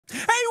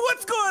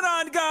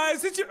on,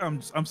 guys.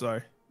 I'm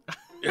sorry.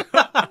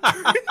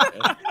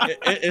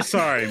 It's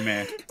sorry,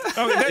 man.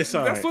 Okay,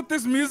 that's what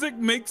this music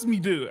makes me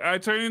do. I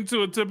turn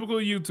into a typical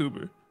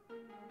YouTuber.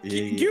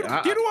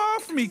 Get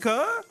off me,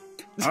 cuz.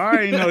 I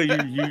already know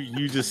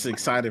you just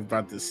excited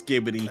about the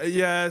Skibidi.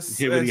 Yes.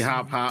 Skibidi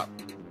hop.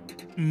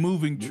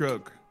 Moving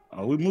truck.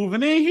 Are we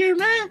moving in here,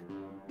 man?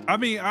 I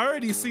mean, I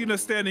already seen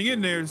us standing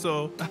in there,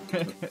 so.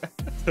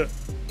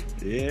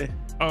 Yeah.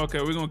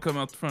 Okay, we're gonna come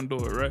out the front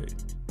door, right?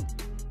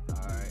 All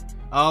right.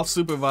 I'll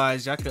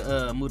supervise. Y'all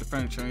could move the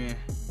furniture in.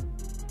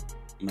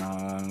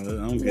 Nah,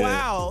 I'm good.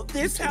 Wow,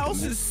 this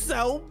house is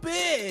so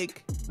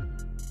big.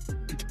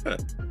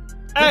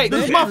 Hey,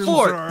 this is my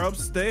fort. Are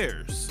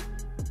upstairs.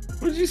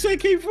 What did you say,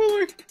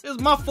 KayFoolery? This is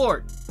my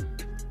fort.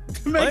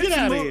 Man, get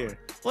out of here.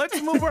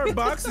 Let's move our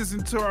boxes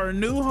into our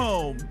new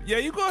home. Yeah,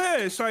 you go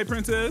ahead, Shy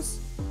Princess.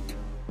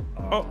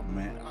 Oh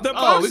man. The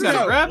box we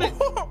gotta grab it.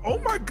 Oh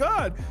my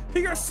God,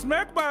 he got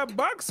smacked by a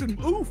box and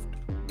oofed.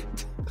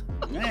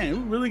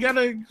 Man, we really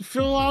gotta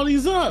fill all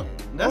these up.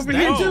 That's over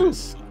here too.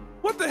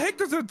 What the heck?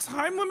 There's a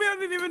time limit? I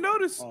didn't even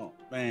notice. Oh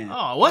man.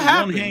 Oh, what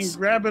happens? One hand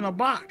grabbing a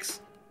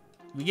box.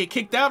 We get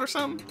kicked out or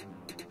something?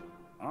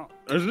 Oh,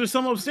 is there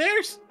some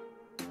upstairs?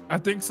 I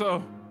think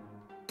so.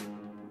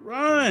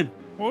 Run.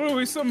 What are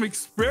we, some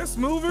express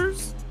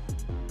movers?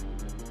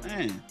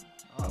 Man.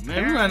 Oh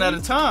man, we ran out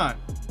of time.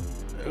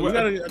 We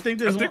gotta, I think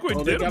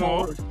we did them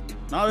all.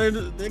 No,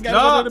 they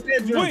gotta go to the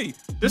bedroom. Wait,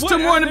 there's two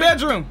more in the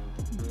bedroom.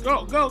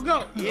 Go.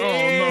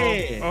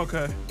 Yeah. Oh no.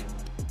 Okay.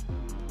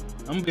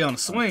 I'm gonna be on a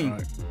swing.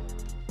 Right.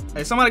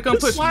 Hey, somebody come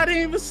push me. Ain't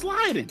even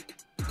sliding.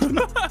 Get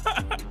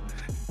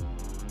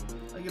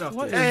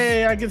off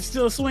hey, I can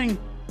still swing.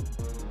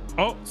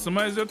 Oh,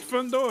 somebody's at the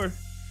front door.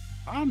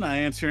 I'm not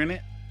answering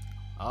it.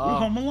 We're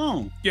home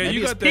alone. Yeah,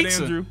 you got that,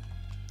 pizza. Andrew.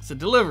 It's a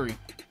delivery.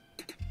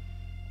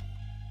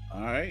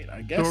 All right,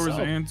 I guess Doors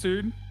so.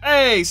 answered.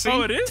 Hey, see?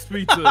 Oh, it is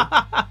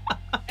pizza.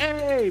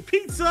 Hey,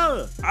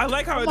 pizza. I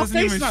like how it doesn't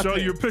even show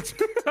your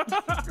picture.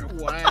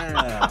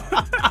 Wow.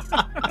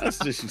 That's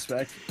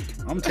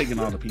disrespectful. I'm taking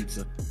all the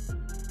pizza.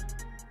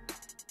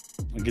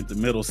 I get the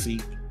middle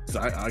seat. So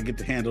I get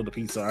to handle the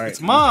pizza. All right.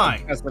 It's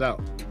mine. Pass it out.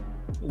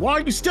 Why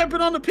are you stepping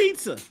on the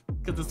pizza?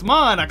 Because it's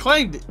mine. I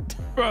claimed it.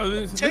 Bro,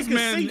 this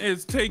man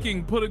is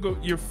putting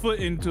your foot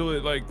into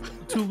it like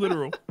too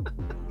literal.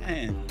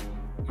 Man,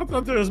 I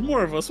thought there was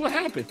more of us. What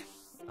happened?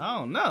 I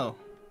don't know.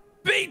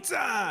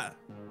 Pizza!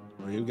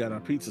 Well, you got our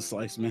pizza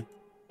slice, man.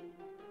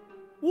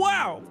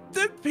 Wow,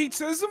 that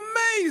pizza is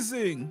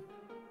amazing.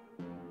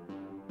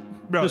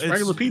 Bro, it's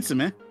regular pizza,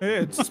 man.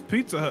 Yeah, it's just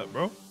Pizza Hut,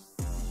 bro.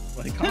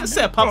 Like, it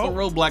said Papa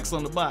Roblox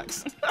on the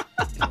box.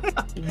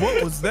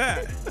 What was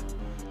that?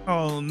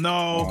 Oh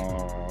no.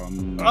 Oh,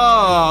 no.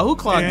 Oh, who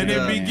clogged it? And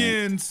it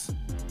begins.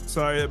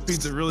 Sorry, that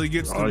pizza really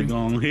gets to me. All you're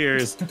gonna hear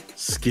is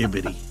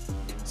Skibidi.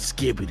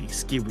 Skibidi.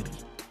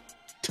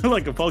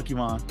 Like a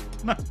Pokemon.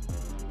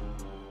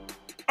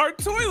 Our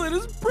toilet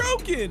is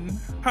broken.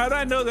 How'd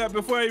I know that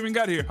before I even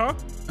got here? Huh?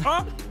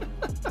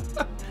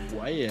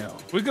 Wow.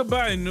 We could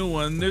buy a new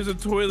one. There's a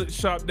toilet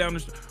shop down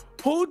the street.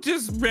 Who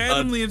just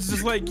randomly is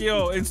just like,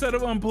 yo, instead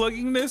of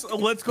unplugging this,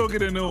 let's go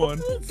get a new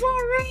one.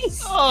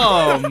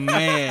 Oh,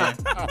 man.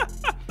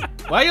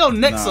 Why your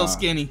neck so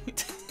skinny?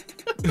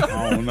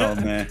 I don't know,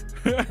 man.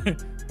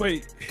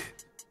 Wait.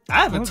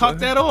 I haven't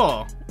talked at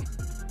all.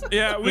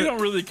 Yeah, we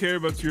don't really care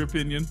about your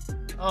opinion.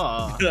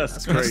 Oh,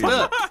 that's crazy.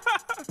 Yeah,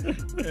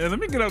 let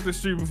me get out the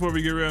street before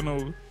we get ran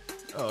over.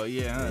 Oh,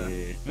 yeah.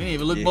 We didn't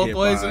even look both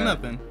ways or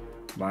nothing.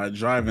 By a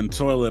driving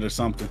toilet or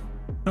something.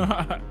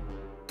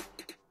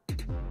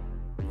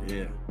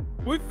 Yeah.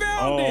 We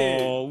found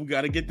it. Oh, we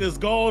got to get this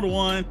gold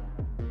one.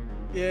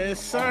 Yes,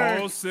 sir.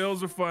 All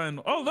sales are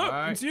final. Oh, look,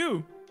 it's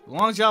you. As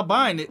long as y'all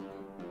buying it.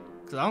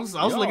 Because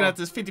I was looking at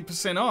this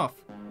 50% off.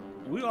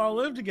 We all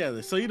live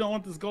together. So you don't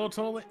want this gold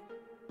toilet?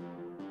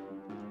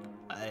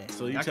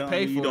 So you telling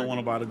me you don't want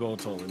to buy the gold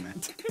toilet, man?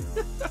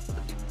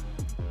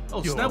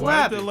 Oh, snap, what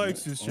happened?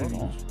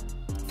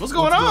 What's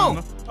going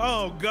on?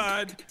 Oh,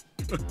 God.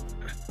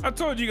 I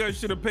told you guys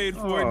should have paid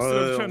for it instead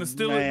of trying to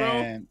steal it,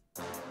 bro.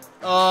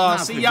 Oh,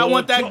 see, y'all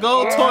want that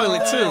gold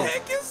toilet, too. What the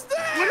heck is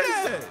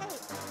that?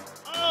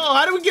 Oh,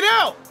 how do we get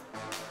out?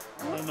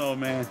 I don't know,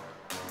 man.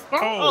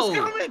 Oh, it's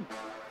coming.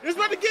 It's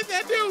about to get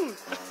that dude.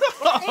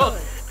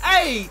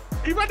 Hey,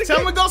 tell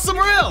him to go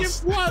somewhere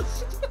else.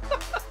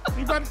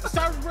 He about to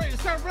start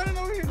running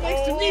over here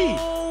next to me.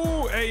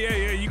 Oh,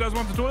 hey, you guys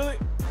want the toilet?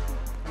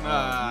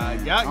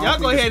 Y'all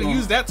go ahead and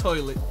use that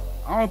toilet.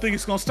 I don't think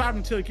it's gonna stop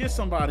until it gets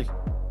somebody.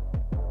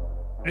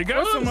 It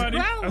got somebody,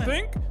 I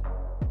think.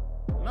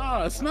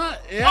 No, it's not.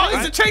 Yeah,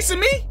 is it chasing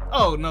me?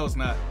 Oh, no, it's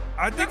not.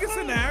 I think it's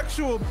an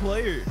actual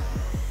player.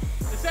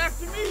 It's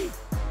after me.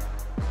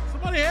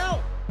 Somebody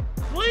help,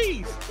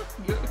 please.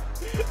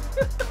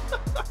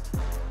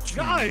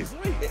 Guys,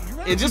 wait.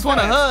 It just want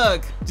a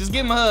hug. Just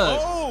give him a hug.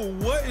 Oh,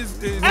 what is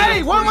this?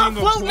 Hey, why am I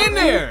floating in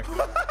there?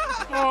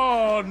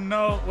 Oh,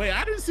 no. Wait,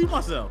 I didn't see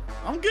myself.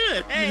 I'm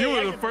good. Hey, you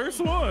were the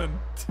first one.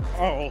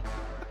 Oh,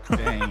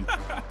 dang.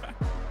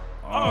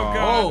 Oh,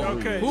 God.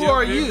 Okay. Who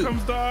are you? Here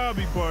comes the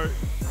obby part.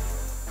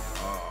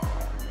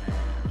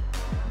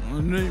 My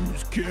name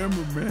is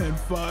Cameraman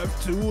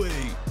 528.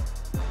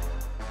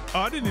 Oh,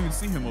 I didn't even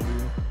see him over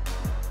here.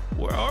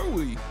 Where are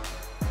we?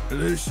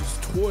 This is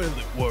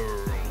Toilet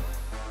World.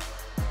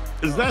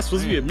 Is that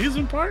supposed to be an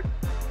amusement park?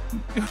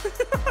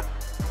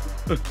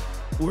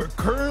 We're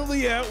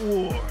currently at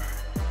war.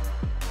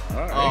 All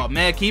right. Oh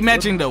man, can you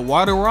imagine the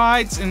water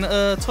rides in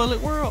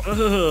Toilet World?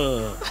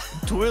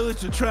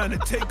 Toilets are trying to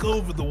take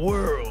over the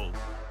world.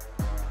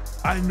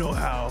 I know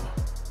how.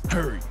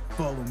 Hurry,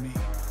 follow me.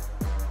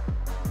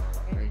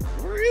 All right.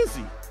 Where is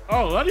he?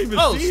 Oh, I didn't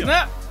even see him.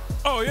 Snap!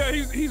 Oh yeah,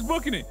 he's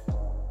booking it.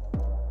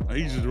 Oh,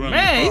 he's just running.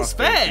 Man, across he's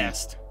that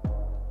fast.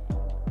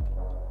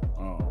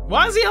 Oh,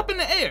 Why is he up in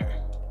the air?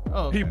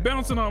 Oh, okay. He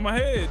bouncing on my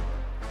head.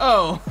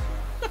 Oh.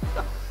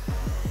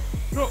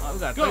 Go, We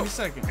got go, 30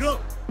 seconds. Go.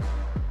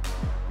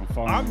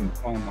 I'm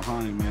falling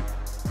behind, man.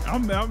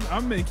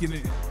 I'm making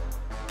it.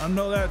 I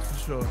know that for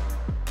sure.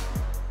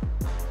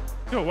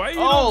 Yo, why you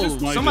Oh, don't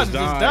just somebody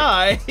just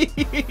died.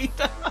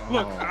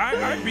 look? Oh,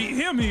 I beat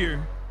him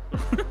here.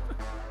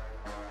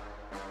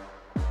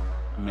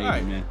 Maybe, All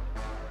right. man.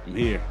 I'm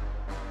here.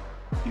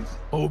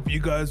 Hope you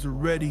guys are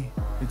ready.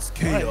 It's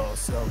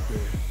chaos out there.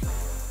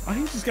 Oh,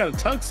 he just got a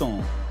tux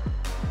on.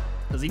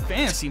 Cause he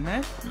fancy,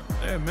 man.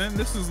 Yeah, man,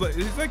 this is like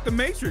it's like the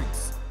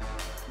Matrix.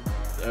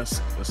 That's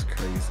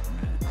crazy,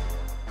 man.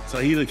 So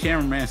he the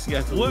cameraman. So he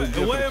has to What look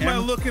good for the am I camera?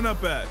 looking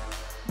up at?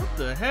 What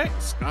the heck?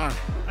 Sky.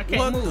 I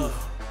can't What move.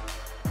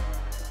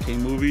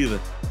 Can't move either.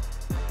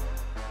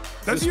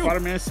 That's Is you.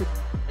 Spider-Man.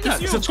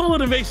 That's It's you. a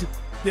toilet invasion.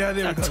 Yeah,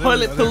 there we A go. toilet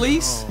there we go.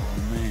 police?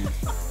 Oh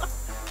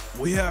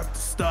man. We have to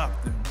stop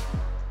them.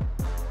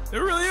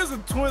 There really is a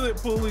toilet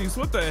police.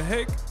 What the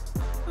heck?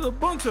 There's a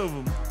bunch of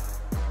them.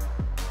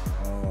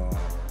 Oh,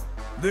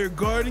 They're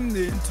guarding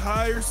the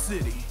entire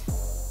city.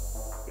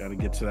 gotta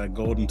get to that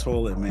golden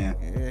toilet, man.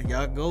 Yeah,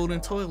 y'all golden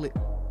toilet.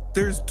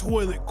 There's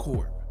Toilet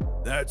Corp.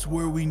 That's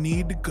where we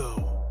need to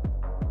go.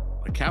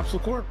 A capsule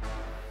corp.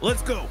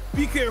 Let's go.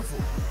 Be careful.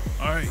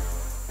 All right.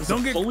 It's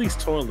Don't a get. police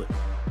toilet.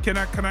 Can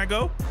I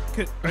go?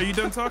 Are you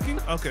done talking?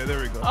 Okay, there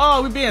we go.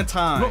 Oh, we being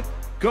timed.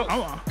 Go.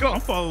 I'm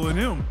following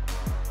him.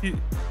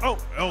 Oh,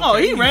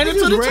 okay. he ran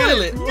into the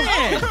toilet.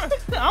 Yeah.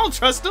 I don't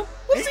trust him.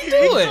 What's he He's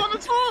doing? on the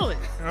toilet.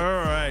 All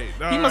right.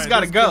 He must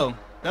gotta go.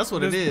 That's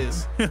what it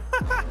is.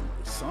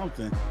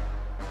 Something.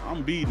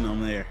 I'm beating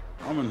him there.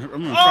 I'm in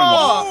front of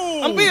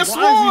Oh, I'm being Why is he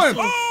swarmed.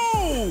 so-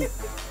 Oh!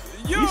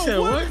 Yo, You said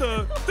what what?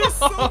 the? There's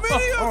so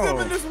many of them Oh.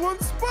 in this one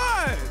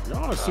spot.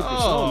 Y'all are super Oh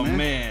slow, man.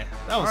 man,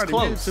 that was Already made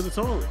it close. to the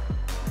toilet.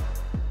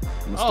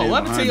 I'm Oh, staying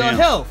what happened to behind your him.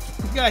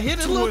 health? You got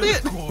hit a little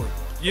Toilet bit. Corp.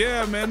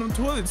 Yeah, man, them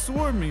toilets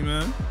swarmed me,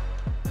 man.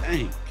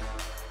 Dang.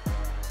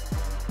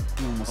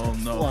 He almost Oh, got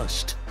no.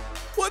 flushed.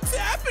 What's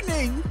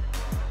happening?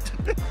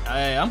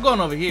 Hey, I'm going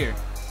over here.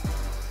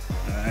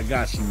 I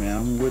got you, man.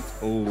 I'm with.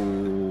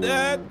 Oh.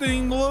 That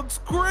thing looks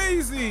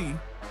crazy.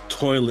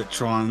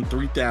 Toiletron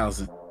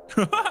 3000.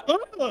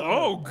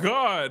 Oh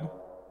God.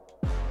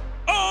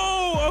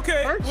 Oh,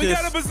 okay. We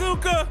got a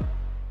bazooka.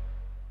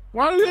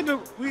 Why do we have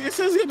to? It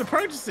says you have to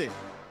purchase it.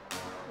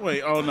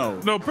 Wait. Oh no.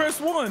 No, press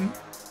 1.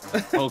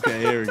 Okay.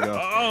 Here we go.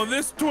 Oh,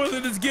 this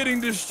toilet is getting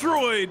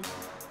destroyed.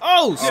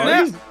 Oh Oh,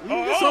 snap!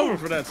 he's over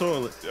for that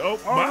toilet. Oh,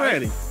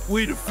 Already.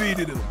 We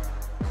defeated him.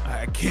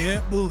 I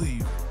can't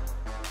believe it.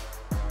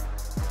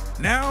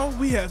 Now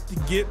we have to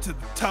get to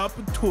the top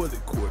of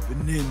Toilet Corp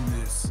and end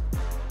this.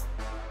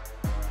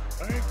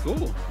 All right.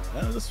 Cool.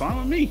 That's fine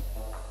with me.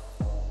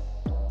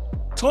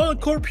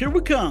 Toilet Corp, here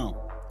we come.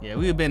 Yeah,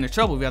 we would been in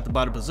trouble if we had to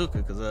buy the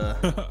bazooka, cause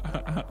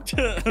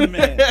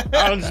Man,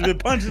 I was just been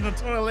punching the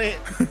toilet.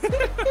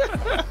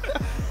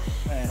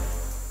 Man.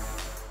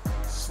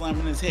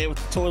 Slamming his head with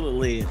the toilet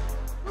lid.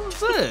 what's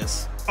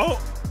this? Oh,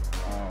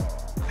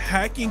 Oh.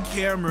 hacking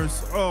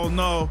cameras. Oh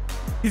no,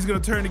 he's gonna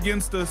turn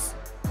against us.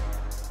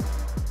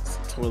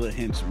 Toilet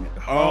henchman.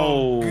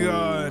 Oh,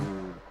 God.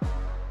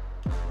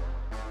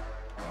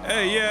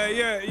 Hey,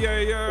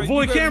 yeah.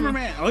 Avoid You guys-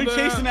 cameraman. Oh, he's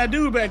chasing that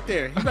dude back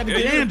there. He's about to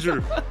get Yeah, you-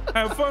 Andrew.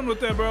 Have fun with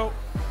that, bro.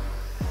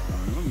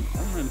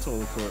 I'm in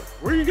toilet court.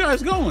 Where are you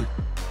guys going?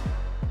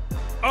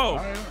 Oh, All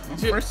right, I'm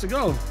first to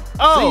go. See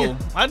Oh, ya.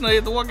 I didn't know you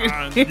had to walk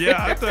in.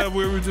 yeah, I thought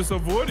we were just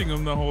avoiding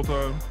him the whole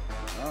time.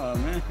 Oh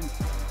man.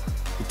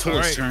 The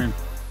toilet's right. turned.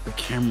 The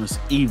camera's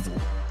evil.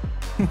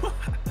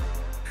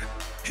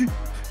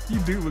 You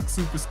do look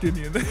super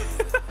skinny in there.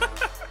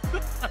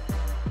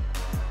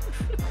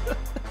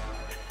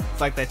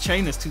 It's like that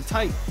chain is too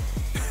tight.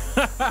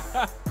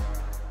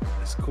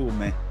 That's cool,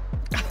 man.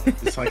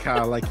 It's like how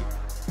I like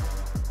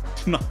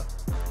it. No,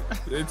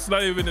 It's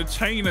not even a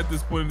chain at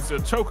this point, it's a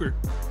choker.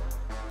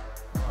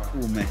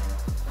 cool, man.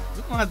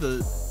 We're gonna have to.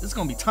 It's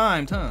gonna be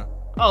timed, huh?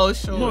 Oh,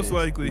 it's sure. Most is.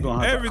 likely. We're gonna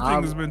have to Everything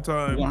has ob- been We're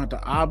timed. gonna have to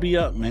obby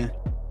up, man.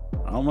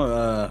 I'm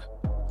gonna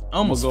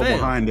Almost go failed.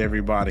 behind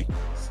everybody.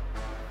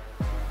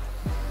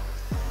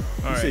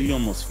 All You said right. you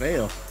almost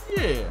failed.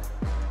 Yeah.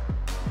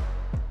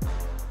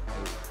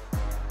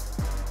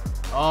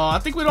 Oh, I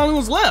think we're the only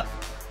ones left.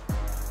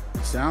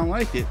 You sound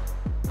like it.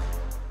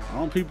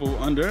 All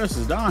people under us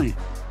is dying.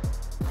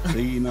 So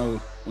you know,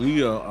 when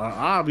you're a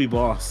obby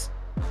boss,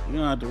 you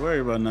don't have to worry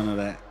about none of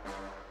that.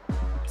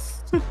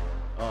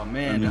 Oh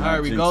man, the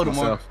higher we go, the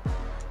more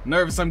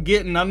nervous I'm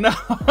getting. I know.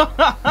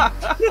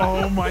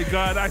 Oh my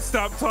god, I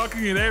stopped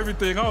talking and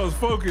everything. I was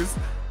focused.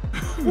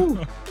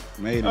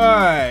 Made it. All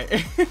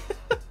right.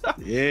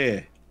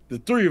 Yeah, the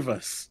three of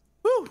us.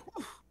 Woo.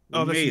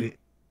 We made it.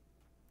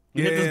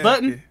 You hit this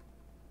button?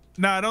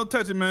 Nah, don't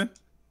touch it, man.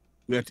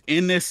 We have to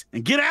end this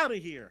and get out of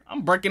here.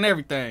 I'm breaking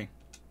everything.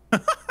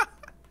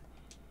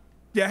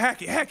 Yeah,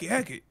 hack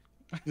it.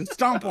 Just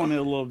stomp on it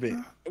a little bit.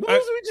 What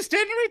was we just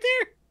standing right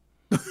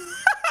there?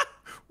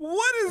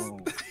 What is?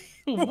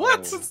 Oh.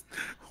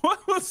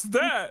 What was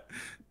that?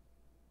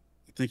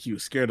 I think he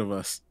was scared of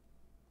us.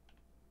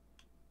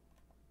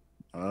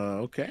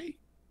 Okay.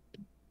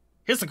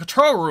 Here's the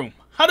control room.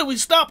 How do we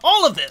stop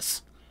all of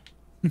this?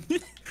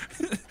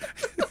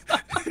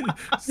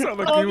 Sound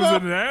like he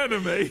was in an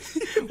anime.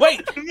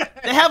 Wait,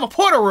 they have a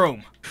portal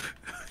room.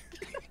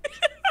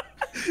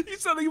 You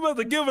sound like you about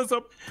to give us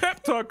a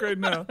pep talk right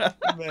now.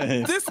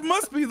 Man. This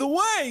must be the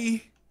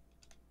way.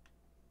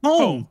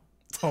 Home.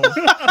 Oh,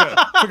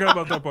 yeah, forgot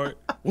about that part.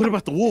 What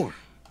about the war?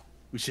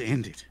 We should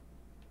end it.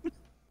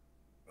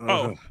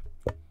 Oh,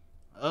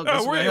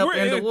 Guess we're help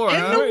end the war,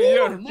 huh?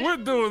 We're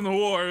doing the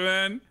war,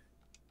 man.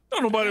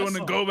 Don't nobody want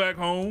to go back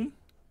home.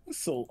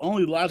 That's the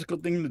only logical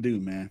thing to do,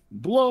 man.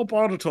 Blow up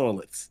all the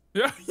toilets.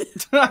 Yeah.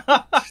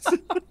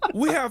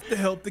 We have to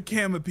help the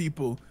camera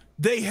people.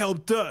 They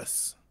helped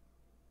us.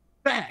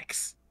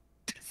 Facts.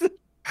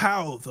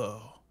 How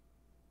though?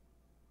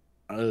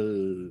 I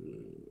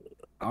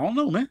don't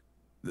know, man.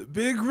 The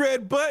big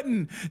red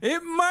button.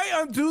 It might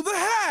undo the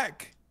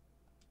hack.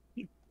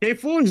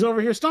 KayFoolery's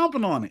over here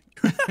stomping on it.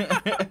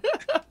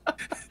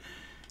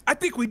 I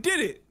think we did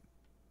it.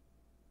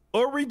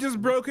 Or we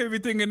just broke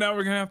everything and now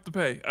we're gonna have to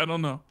pay. I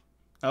don't know.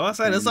 Oh, I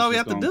said that's all we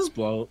have to do.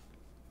 Explode.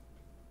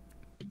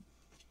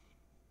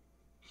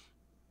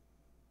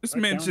 This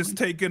man's just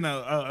taking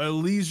a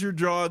leisure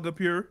jog up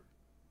here.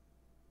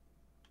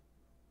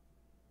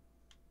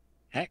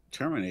 Hack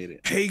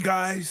terminated. Hey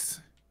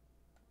guys.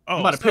 Oh,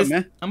 I'm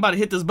about to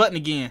hit this button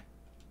again.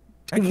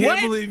 I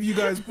can't believe you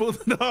guys pulled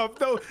it off.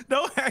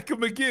 Don't hack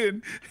him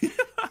again.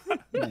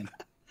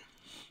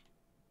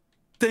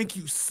 Thank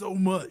you so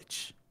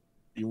much.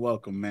 You're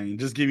welcome, man.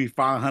 Just give me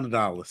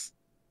 $500.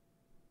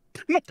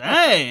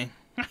 Dang.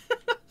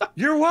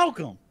 You're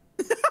welcome.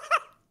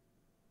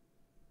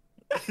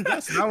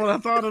 That's not what I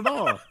thought at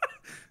all.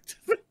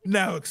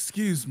 Now,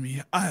 excuse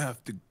me. I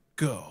have to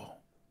go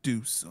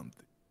do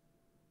something.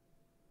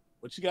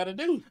 What you got to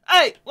do?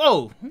 Hey,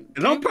 whoa.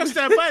 Don't press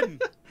that button.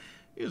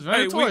 He was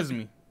running towards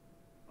me.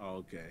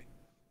 Okay.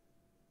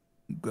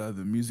 I'm glad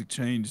the music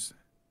changed.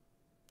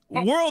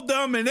 World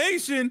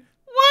domination?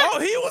 What? Oh,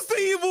 he was the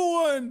evil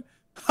one.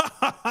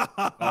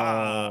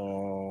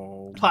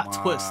 Oh, Plot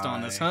twist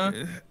on this, huh?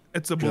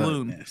 It's a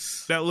balloon.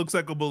 That looks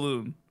like a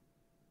balloon.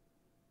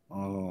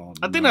 Oh,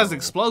 I think that's an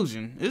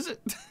explosion. Is it?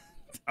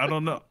 I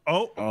don't know.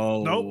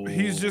 Oh, nope.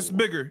 He's just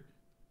bigger.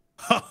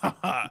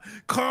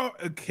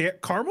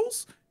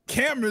 Caramels?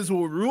 Cameras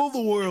will rule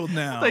the world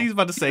now. I thought he was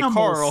about to say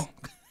Carl.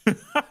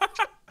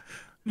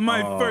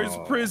 My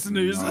first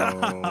prisoners.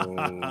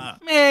 Man,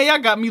 y'all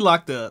got me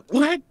locked up.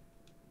 What?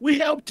 We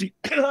helped you.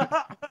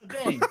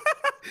 Dang.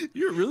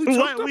 You're really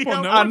choked up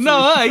on that. I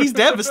know, huh? He's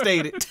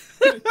devastated.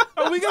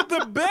 Oh, we got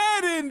the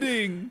bad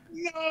ending.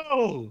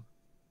 No.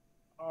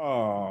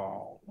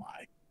 Oh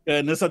my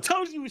goodness! I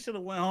told you we should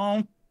have went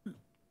home.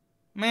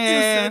 Man,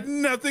 you said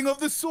nothing of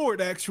the sort.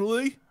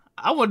 Actually,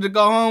 I wanted to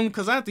go home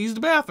because I have to use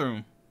the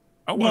bathroom.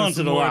 I wanted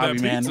to the lobby,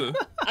 man.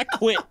 I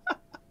quit.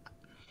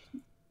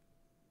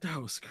 That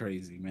was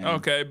crazy, man.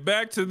 Okay,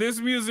 back to this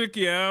music.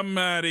 Yeah, I'm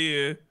out of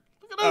here.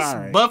 Look at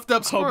us, buffed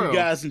up squirrel. Hope you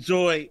guys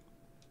enjoyed.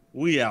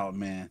 We out,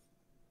 man.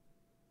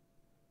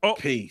 Oh,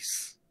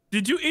 peace.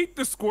 Did you eat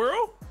the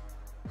squirrel?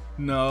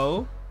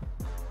 No.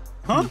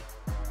 Huh?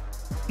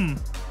 All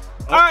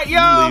right,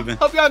 y'all.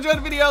 Hope y'all enjoyed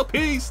the video.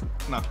 Peace.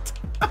 No.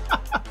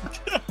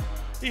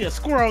 Yeah,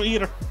 squirrel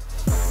eater.